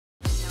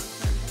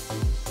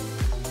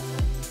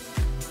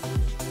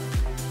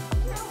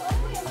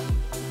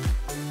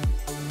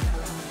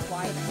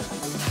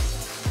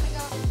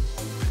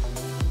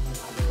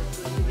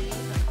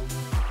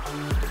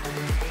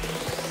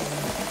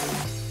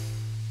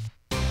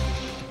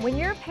When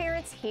your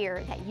parents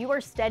hear that you are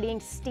studying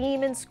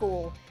STEAM in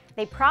school,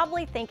 they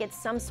probably think it's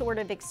some sort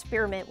of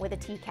experiment with a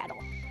tea kettle.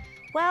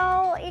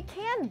 Well, it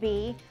can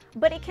be,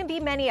 but it can be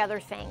many other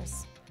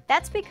things.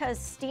 That's because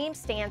STEAM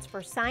stands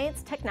for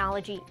Science,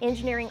 Technology,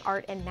 Engineering,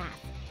 Art, and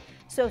Math.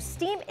 So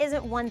STEAM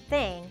isn't one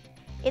thing,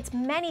 it's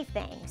many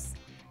things.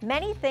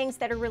 Many things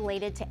that are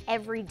related to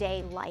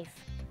everyday life.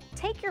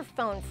 Take your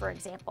phone, for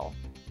example.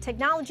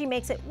 Technology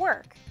makes it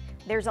work.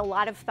 There's a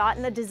lot of thought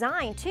in the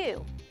design,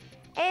 too.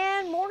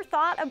 And more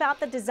thought about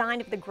the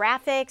design of the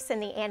graphics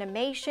and the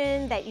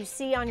animation that you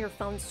see on your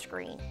phone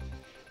screen.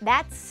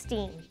 That's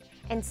STEAM,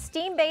 and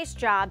STEAM-based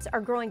jobs are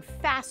growing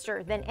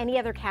faster than any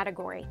other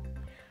category.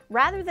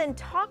 Rather than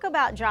talk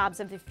about jobs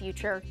of the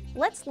future,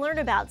 let's learn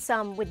about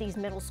some with these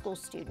middle school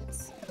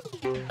students.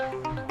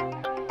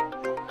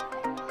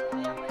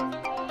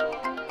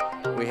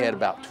 We had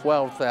about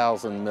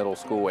 12,000 middle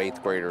school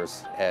 8th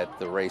graders at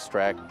the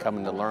racetrack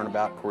coming to learn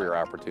about career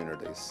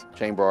opportunities.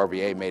 Chamber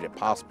RVA made it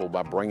possible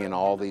by bringing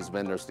all these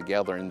vendors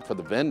together, and for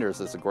the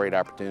vendors it's a great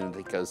opportunity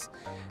because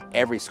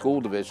every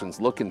school division's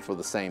looking for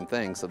the same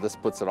thing, so this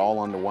puts it all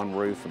under one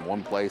roof in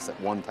one place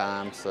at one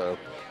time, so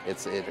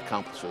it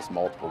accomplishes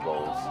multiple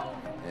goals.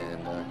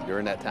 And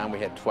during that time we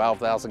had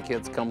 12,000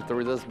 kids come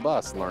through this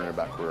bus learning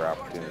about career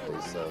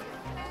opportunities, so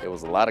it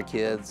was a lot of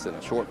kids in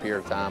a short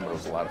period of time, but it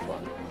was a lot of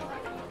fun.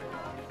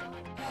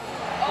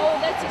 Oh,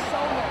 that's a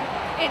shoulder.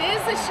 It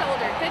is a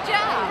shoulder. Good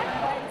job.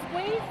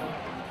 Squeeze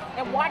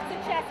and watch the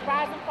chest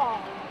rise and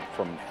fall.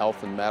 From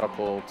health and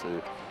medical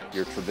to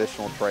your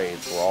traditional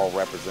trades were all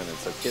represented.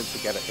 So kids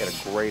have got to get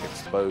a great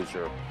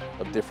exposure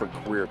of different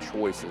career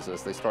choices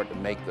as they start to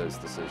make those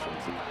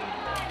decisions.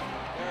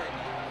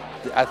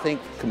 I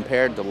think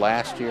compared to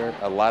last year,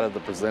 a lot of the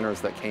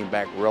presenters that came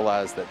back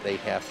realized that they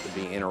have to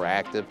be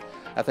interactive.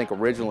 I think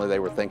originally they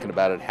were thinking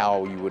about it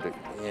how you would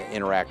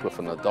interact with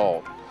an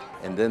adult.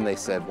 And then they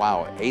said,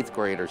 wow, 8th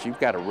graders, you've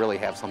got to really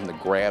have something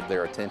to grab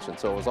their attention.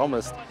 So it was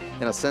almost,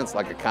 in a sense,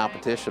 like a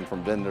competition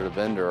from vendor to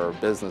vendor or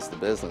business to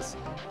business,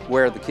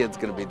 where the kid's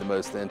going to be the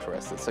most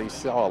interested. So you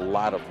saw a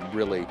lot of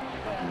really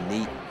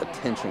neat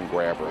attention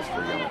grabbers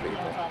for young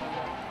people.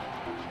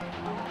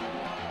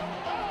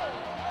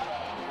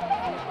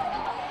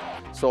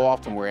 So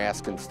often we're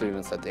asking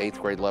students at the 8th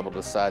grade level to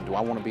decide, do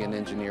I want to be an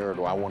engineer or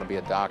do I want to be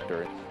a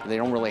doctor? And they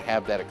don't really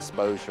have that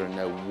exposure and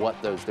know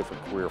what those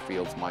different career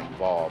fields might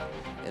involve.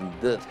 And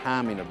the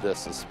timing of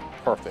this is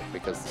perfect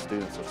because the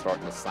students are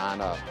starting to sign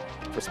up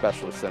for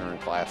specialty centering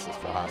classes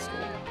for high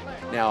school.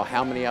 Now,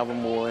 how many of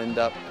them will end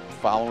up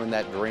following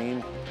that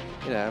dream?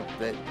 You know,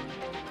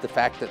 the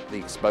fact that the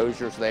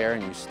exposure's there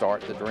and you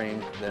start the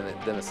dream, then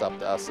it's up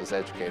to us as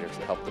educators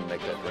to help them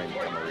make that dream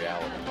become a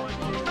reality.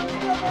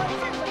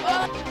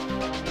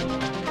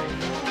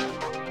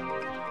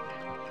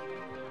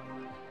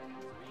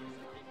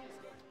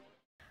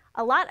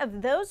 A lot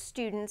of those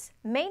students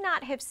may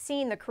not have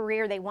seen the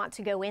career they want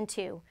to go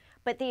into,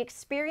 but the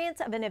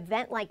experience of an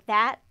event like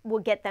that will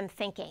get them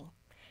thinking.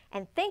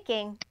 And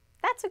thinking,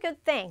 that's a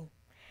good thing.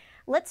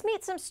 Let's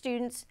meet some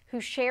students who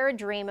share a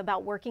dream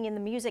about working in the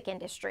music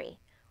industry.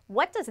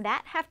 What does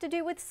that have to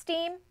do with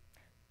STEAM?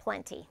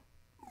 Plenty.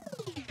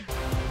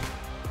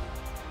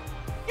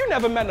 You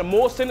never met a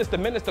more sinister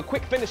minister,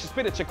 quick finish,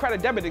 expenditure,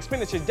 credit, debit,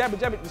 expenditures, debit,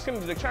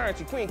 the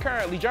currency, queen,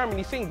 currently,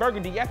 Germany, sing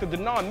burgundy after the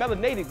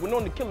non-melanated, went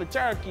on to kill the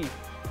Cherokee.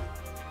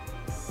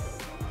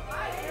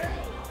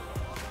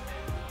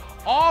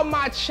 All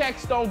my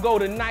checks don't go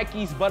to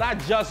Nikes, but I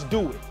just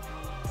do it.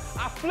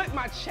 I flip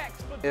my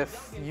checks.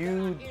 If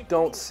you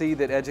don't see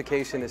that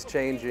education is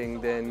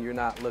changing, then you're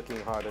not looking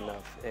hard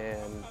enough.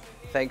 And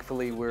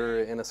thankfully, we're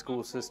in a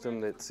school system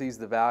that sees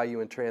the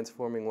value in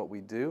transforming what we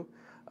do.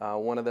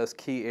 One of those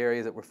key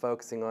areas that we're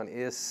focusing on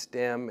is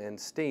STEM and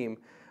STEAM.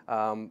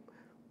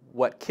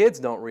 What kids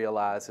don't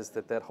realize is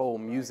that whole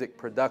music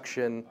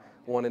production,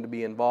 wanting to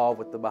be involved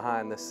with the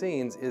behind the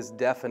scenes, is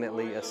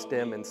definitely a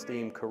STEM and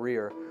STEAM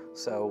career.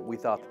 So we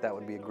thought that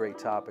would be a great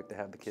topic to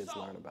have the kids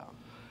learn about.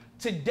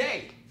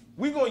 Today,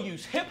 we're going to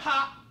use hip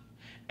hop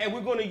and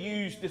we're going to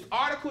use this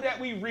article that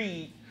we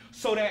read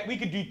so that we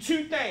can do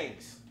two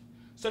things.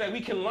 So that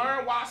we can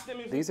learn why STEM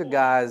is important. These are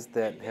guys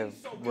that have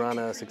run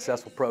a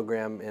successful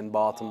program in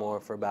Baltimore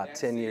for about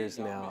 10 years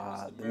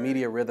now, the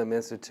Media Rhythm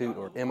Institute,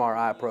 or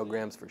MRI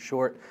programs for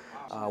short.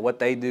 What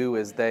they do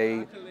is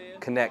they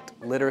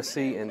connect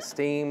literacy and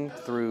STEAM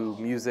through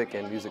music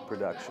and music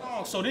production.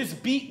 So this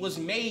beat was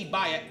made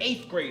by an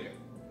 8th grader.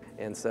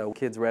 And so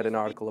kids read an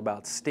article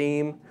about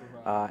STEAM,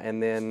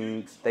 and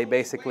then they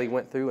basically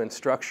went through and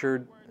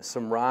structured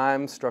some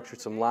rhymes,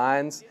 structured some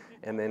lines,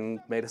 and then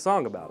made a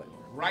song about it.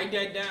 Write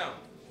that down.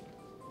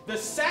 The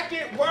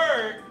second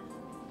word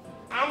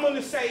I'm going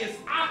to say is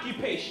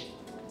occupation.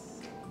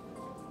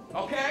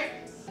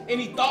 Okay?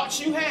 Any thoughts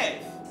you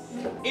have,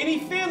 any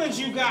feelings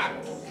you got,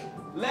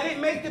 Let it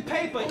make the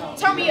paper.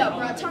 Turn me up,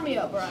 bro. Turn me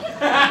up, bro.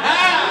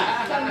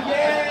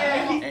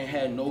 Yeah. Ain't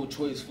had no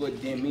choice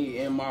but then me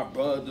and my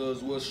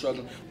brothers was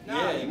struggling.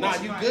 Nah,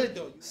 you good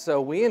though.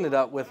 So we ended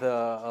up with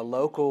a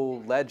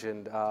local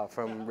legend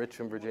from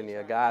Richmond, Virginia,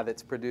 a guy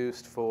that's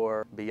produced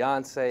for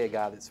Beyonce, a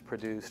guy that's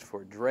produced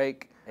for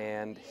Drake,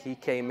 and he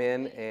came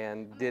in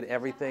and did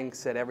everything,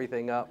 set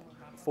everything up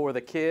for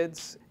the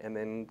kids, and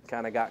then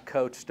kind of got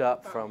coached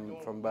up from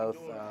both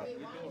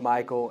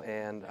Michael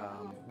and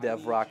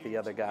Dev Rock, the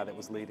other guy that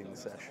was leading the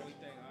session.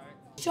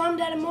 Show them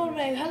that I'm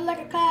motivated, huddle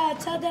like a cloud,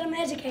 tell them that I'm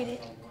educated.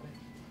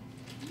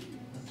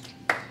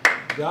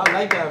 Y'all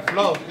like that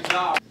flow. Good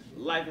job.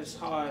 Life is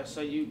hard, so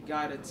you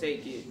gotta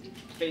take it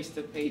face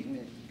to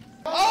pavement.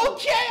 Okay,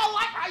 I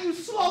like how you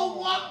slow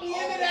walk me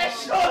into that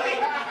shorty.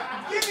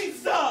 Give me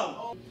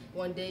some.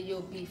 One day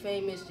you'll be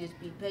famous, just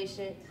be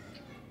patient.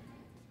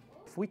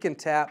 If we can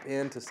tap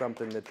into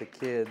something that the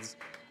kids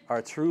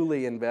are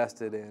truly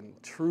invested in,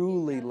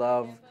 truly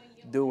love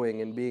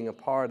doing and being a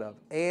part of,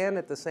 and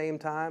at the same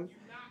time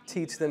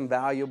teach them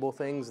valuable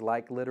things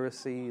like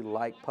literacy,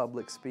 like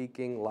public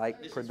speaking,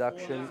 like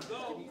production,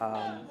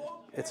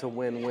 it's a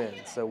win-win.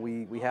 So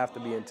we have to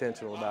be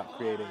intentional about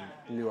creating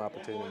new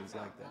opportunities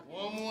like that.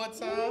 One more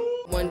time.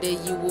 One day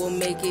you will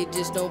make it,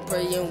 just don't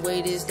pray and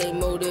wait it. Stay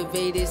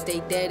motivated,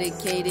 stay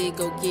dedicated,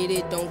 go get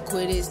it, don't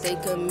quit it, stay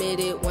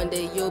committed. One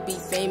day you'll be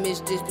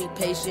famous, just be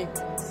patient.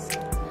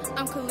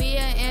 I'm Korea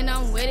and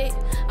I'm with it.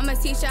 I'ma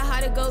teach y'all how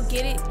to go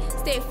get it.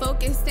 Stay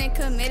focused and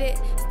committed.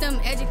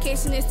 STEM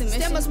education is the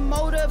mission. STEM is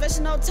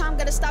motivational time.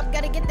 Gotta stop,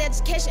 gotta get the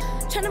education.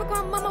 Trying to make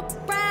my mama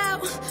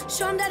proud.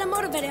 Show them that I'm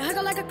motivated,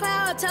 huddle like a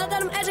cloud, tell them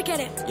that I'm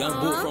educated. Young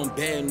boy from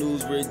Bad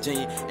News,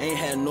 Virginia, ain't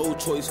had no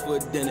choice for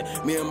dinner.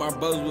 Me and my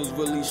brothers was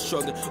really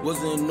struggling,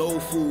 wasn't no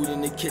food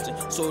in the kitchen,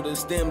 so the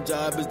STEM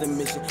job is the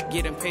mission.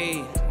 Getting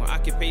paid or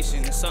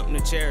occupation is something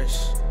to cherish.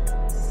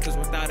 Cause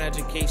without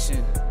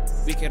education,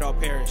 we could all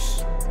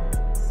perish.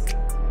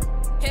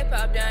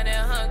 Hip-hop down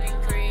at Hungry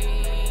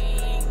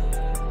Creek,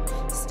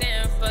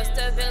 stand for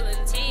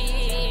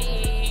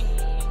stability.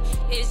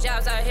 His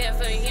jobs out here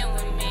for you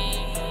and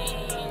me.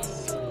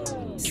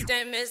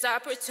 STEM is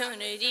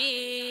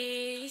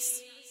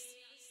opportunities.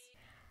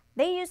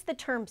 They use the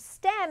term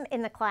STEM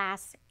in the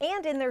class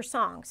and in their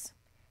songs.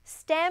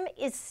 STEM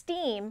is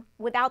STEAM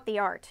without the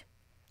art.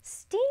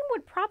 STEAM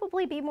would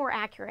probably be more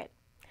accurate.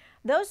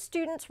 Those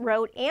students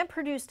wrote and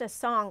produced a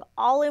song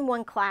all in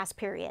one class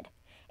period.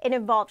 It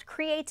involved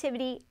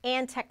creativity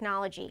and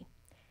technology.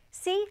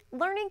 See,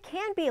 learning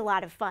can be a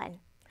lot of fun.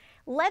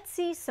 Let's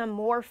see some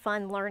more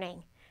fun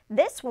learning.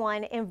 This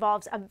one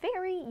involves a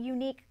very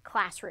unique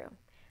classroom,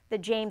 the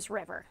James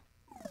River.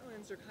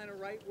 Islands are kind of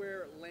right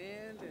where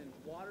land and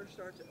water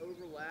start to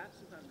overlap.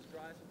 Sometimes it's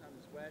dry, sometimes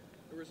it's wet.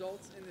 It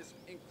results in this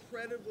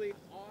incredibly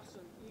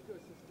awesome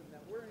ecosystem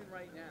that we're in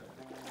right now.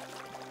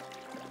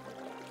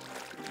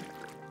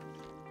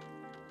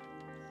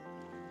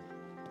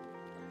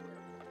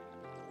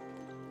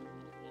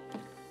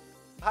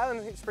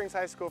 Highland Springs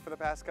High School for the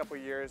past couple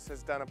years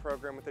has done a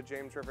program with the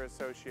James River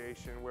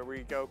Association where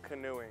we go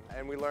canoeing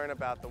and we learn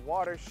about the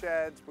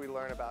watersheds, we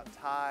learn about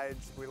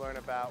tides, we learn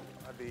about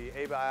the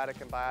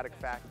abiotic and biotic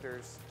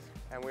factors,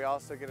 and we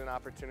also get an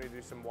opportunity to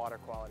do some water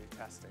quality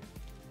testing.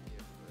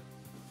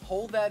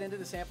 Hold that into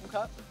the sample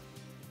cup.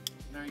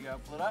 There you go,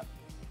 pull it up.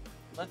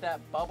 Let that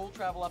bubble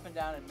travel up and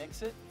down and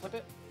mix it. Flip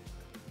it.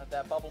 Let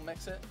that bubble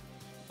mix it.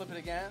 Flip it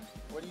again.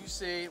 What do you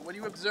see? What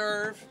do you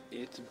observe?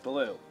 It's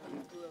blue.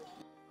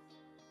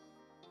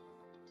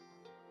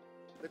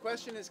 The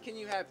question is, can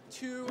you have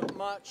too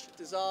much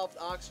dissolved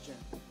oxygen?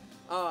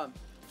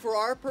 For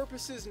our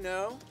purposes,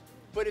 no.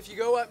 But if you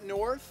go up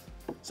north,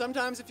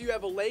 sometimes if you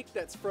have a lake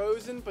that's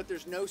frozen but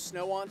there's no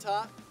snow on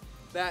top,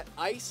 that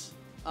ice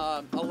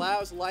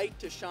allows light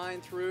to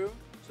shine through,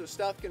 so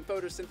stuff can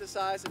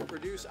photosynthesize and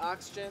produce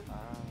oxygen.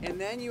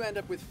 And then you end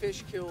up with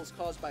fish kills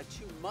caused by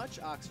too much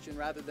oxygen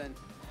rather than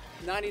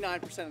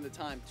 99% of the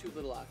time, too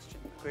little oxygen.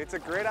 It's a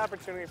great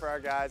opportunity for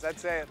our guys. I'd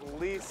say at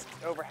least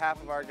over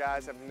half of our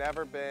guys have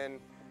never been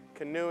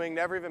canoeing,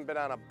 never even been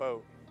on a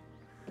boat.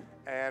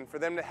 And for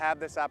them to have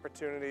this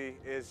opportunity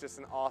is just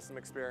an awesome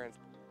experience.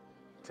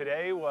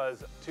 Today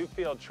was 2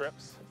 field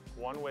trips,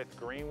 one with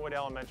Greenwood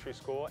Elementary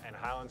School and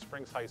Highland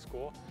Springs High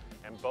School,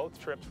 and both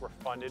trips were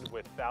funded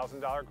with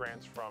 $1,000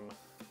 grants from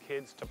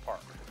Kids to Park.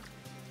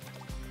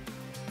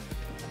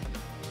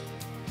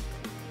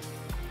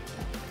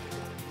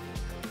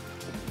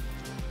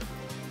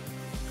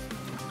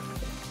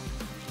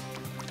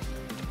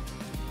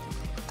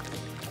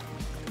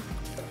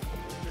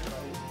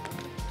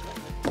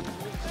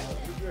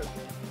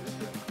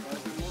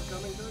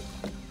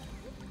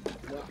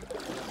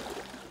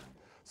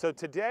 So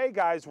today,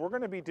 guys, we're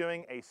going to be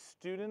doing a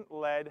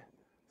student-led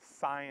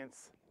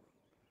science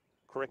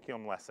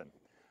curriculum lesson.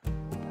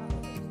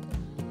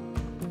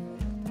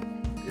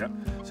 Yep.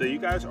 So you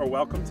guys are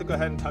welcome to go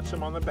ahead and touch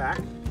them on the back.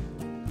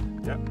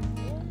 Yep.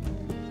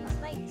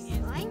 It's like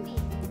slimy.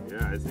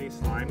 Yeah, isn't he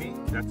slimy?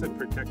 That's a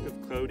protective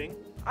coating.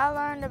 I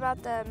learned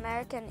about the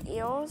American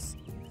eels,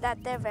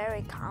 that they're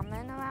very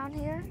common around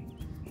here.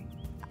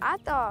 I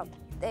thought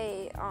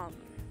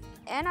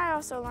And I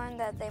also learned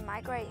that they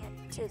migrate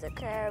to the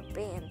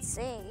Caribbean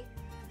Sea,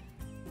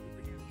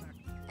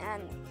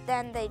 and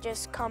then they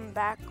just come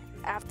back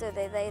after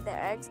they lay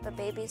their eggs. The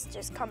babies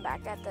just come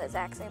back at the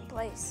exact same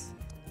place.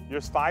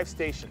 There's 5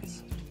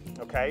 stations,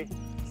 okay?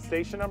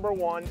 Station number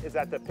 1 is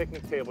at the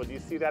picnic table. Do you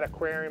see that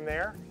aquarium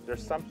there?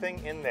 There's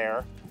something in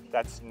there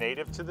that's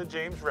native to the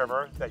James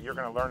River that you're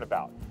gonna learn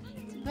about.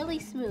 It's really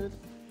smooth.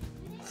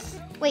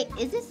 Wait,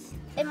 is this,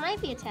 it might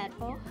be a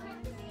tadpole.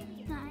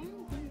 No, I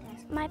don't think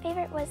that's. My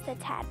favorite was the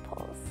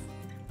tadpoles.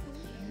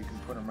 You can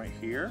put him right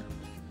here.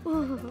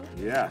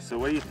 Yeah, so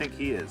what do you think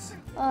he is?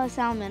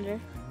 Salamander.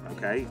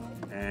 Okay,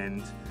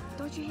 and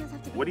Don't your hands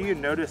have to be what do you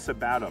notice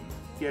about him?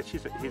 Yeah,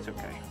 he's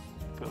okay.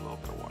 Put a little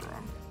bit of water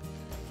on him.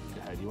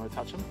 Go ahead, you want to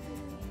touch him?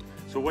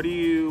 So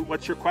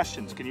what's your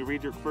questions? Can you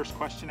read your first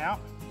question out?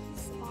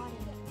 Spotted.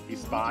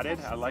 He's spotted,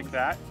 I like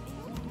that.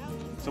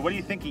 So what do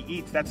you think he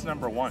eats? That's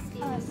number 1.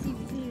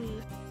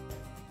 Seafood.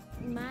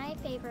 My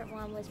favorite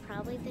one was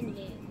probably the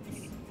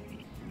newts.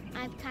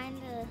 I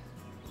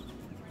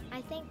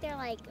think they're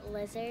like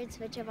lizards,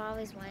 which I've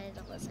always wanted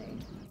a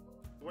lizard.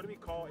 What do we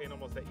call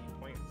animals that eat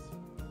plants?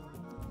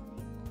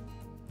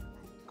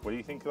 What do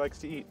you think he likes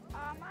to eat?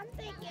 I'm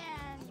thinking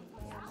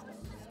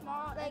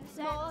small, like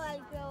small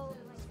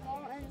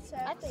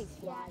insects. I think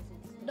flies.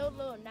 No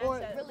little gnats. Or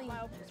really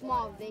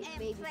small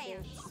baby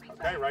fish.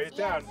 Okay, write it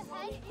down.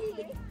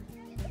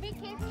 Be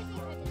careful.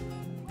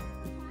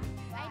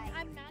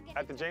 I'm not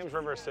At the James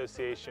River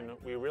Association,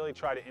 we really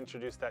try to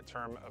introduce that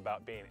term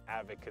about being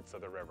advocates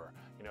of the river,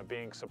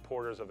 being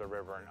supporters of the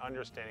river and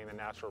understanding the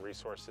natural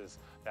resources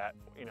that,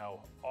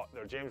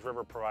 the James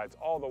River provides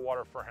all the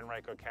water for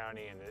Henrico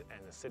County and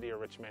the city of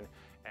Richmond,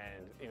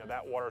 and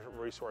that water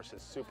resource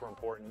is super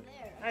important.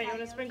 All right, you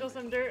want to sprinkle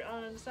some dirt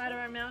on the side of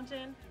our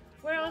mountain?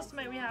 Where else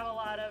might we have a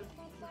lot of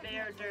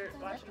bare dirt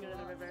washing into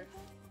the river?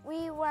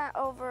 We went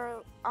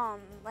over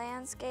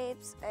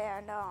landscapes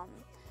and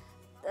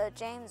the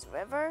James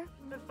River.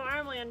 The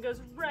farmland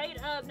goes right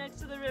up next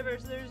to the river,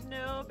 so there's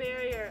no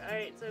barrier. All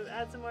right, so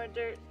add some more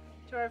dirt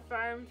to our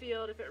farm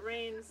field. If it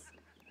rains,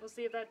 we'll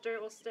see if that dirt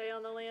will stay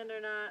on the land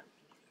or not.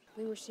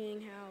 We were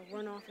seeing how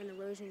runoff and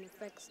erosion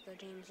affects the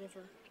James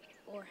River,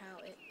 or how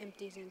it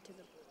empties into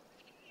the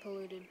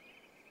polluted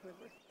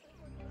river.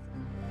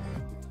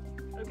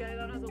 Okay,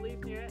 that has a leaf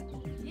near it.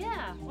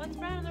 Yeah, one's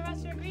brown and the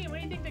rest are green.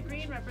 What do you think the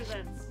green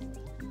represents?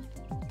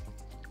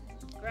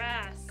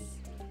 Grass.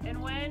 And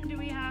when do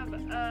we have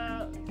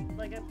a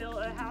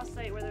house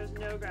site where there's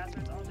no grass,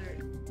 where it's all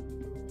dirt?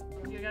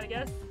 You got a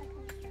guess?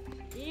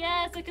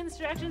 Yes, a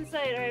construction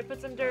site. All right,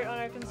 put some dirt on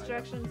our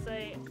construction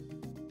site.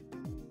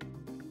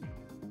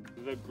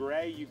 The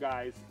Gray, you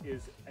guys,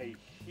 is a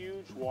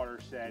huge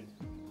watershed.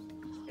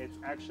 It's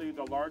actually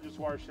the largest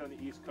watershed on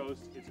the East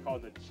Coast. It's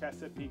called the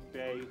Chesapeake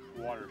Bay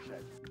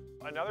Watershed.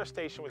 Another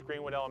station with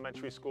Greenwood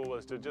Elementary School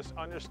was to just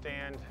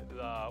understand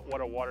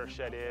what a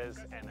watershed is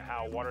and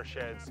how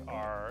watersheds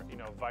are,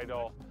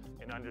 vital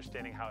in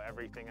understanding how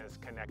everything is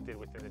connected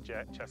within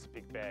the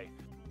Chesapeake Bay.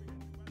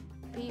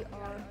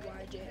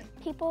 PRYJ.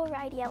 People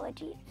ride yellow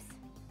Jeeps.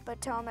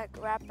 Potomac,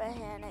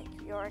 Rappahannock,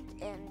 York,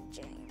 and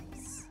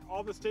James.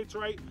 All the states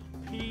right.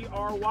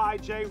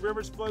 PRYJ,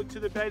 rivers flow to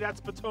the bay.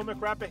 That's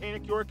Potomac,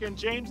 Rappahannock, York, and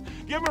James.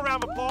 Give them a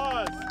round of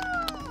applause.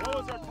 That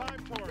was our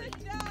time, Tori.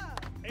 Good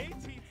job.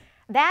 18.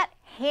 That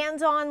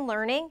hands-on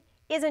learning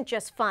isn't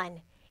just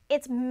fun,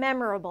 it's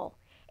memorable.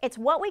 It's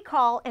what we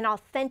call an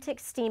authentic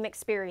STEAM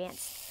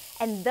experience.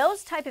 And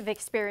those type of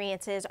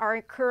experiences are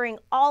occurring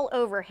all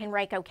over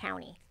Henrico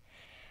County.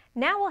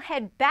 Now we'll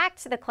head back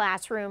to the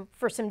classroom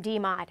for some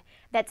DMOD.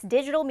 That's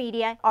digital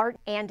media, art,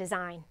 and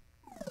design.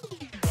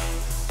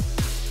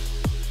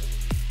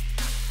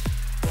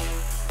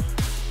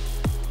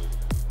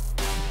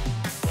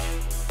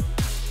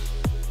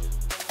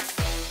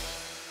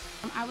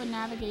 I would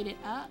navigate it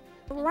up.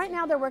 Right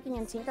now they're working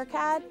in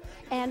Tinkercad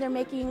and they're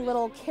making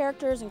little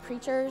characters and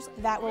creatures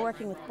that we're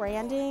working with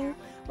branding.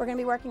 We're going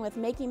to be working with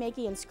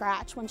Makey and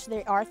Scratch, which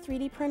they are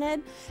 3D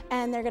printed,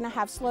 and they're going to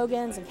have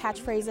slogans and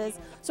catchphrases.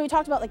 So we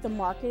talked about like the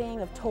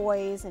marketing of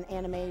toys and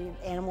animated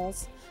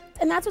animals.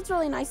 And that's what's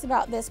really nice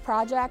about this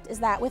project is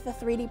that with the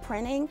 3D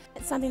printing,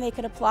 it's something they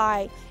could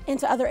apply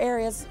into other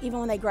areas even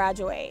when they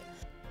graduate.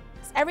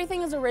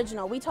 Everything is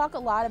original. We talk a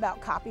lot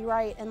about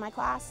copyright in my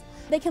class.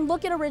 They can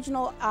look at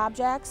original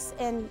objects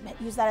and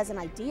use that as an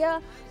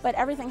idea, but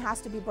everything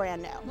has to be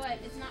brand new. But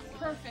it's not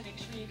perfect. Make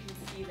sure you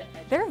can see the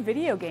edge. They're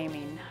video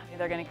gaming.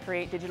 They're going to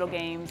create digital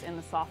games in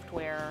the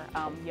software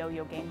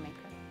Yo-Yo Game Maker.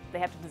 They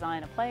have to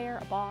design a player,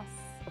 a boss,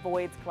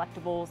 avoids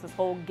collectibles, this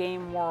whole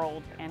game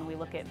world, and we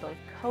look at both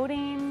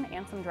coding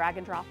and some drag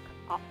and drop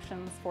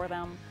options for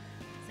them.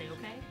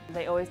 Okay.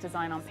 They always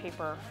design on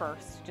paper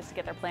first, just to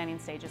get their planning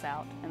stages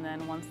out. And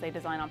then once they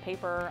design on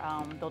paper,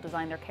 they'll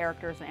design their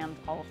characters and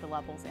all of the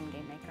levels in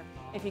Game Maker.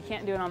 If you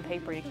can't do it on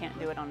paper, you can't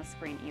do it on a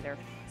screen either.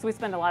 So we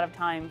spend a lot of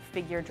time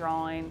figure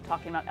drawing,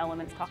 talking about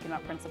elements, talking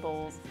about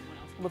principles,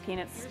 looking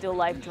at still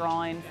life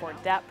drawing for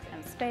depth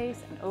and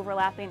space and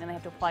overlapping, and they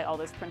have to apply all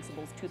those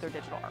principles to their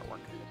digital artwork.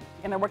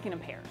 And they're working in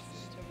pairs.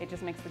 It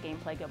just makes the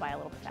gameplay go by a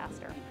little bit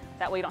faster.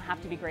 That way you don't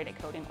have to be great at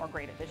coding or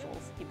great at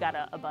visuals. You've got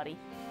a buddy.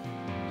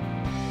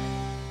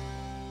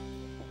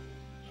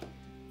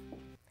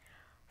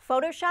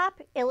 Photoshop,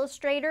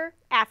 Illustrator,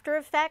 After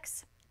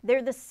Effects,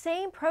 they're the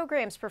same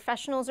programs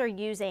professionals are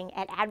using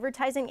at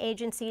advertising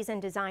agencies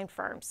and design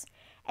firms,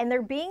 and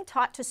they're being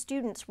taught to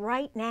students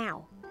right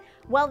now.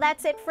 Well,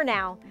 that's it for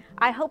now.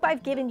 I hope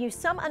I've given you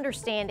some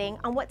understanding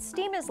on what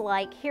STEAM is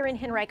like here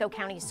in Henrico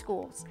County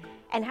Schools,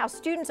 and how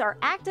students are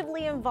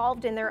actively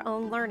involved in their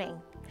own learning.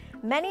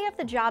 Many of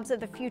the jobs of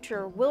the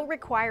future will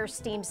require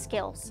STEAM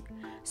skills,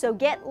 so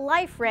get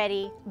life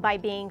ready by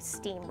being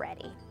STEAM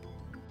ready.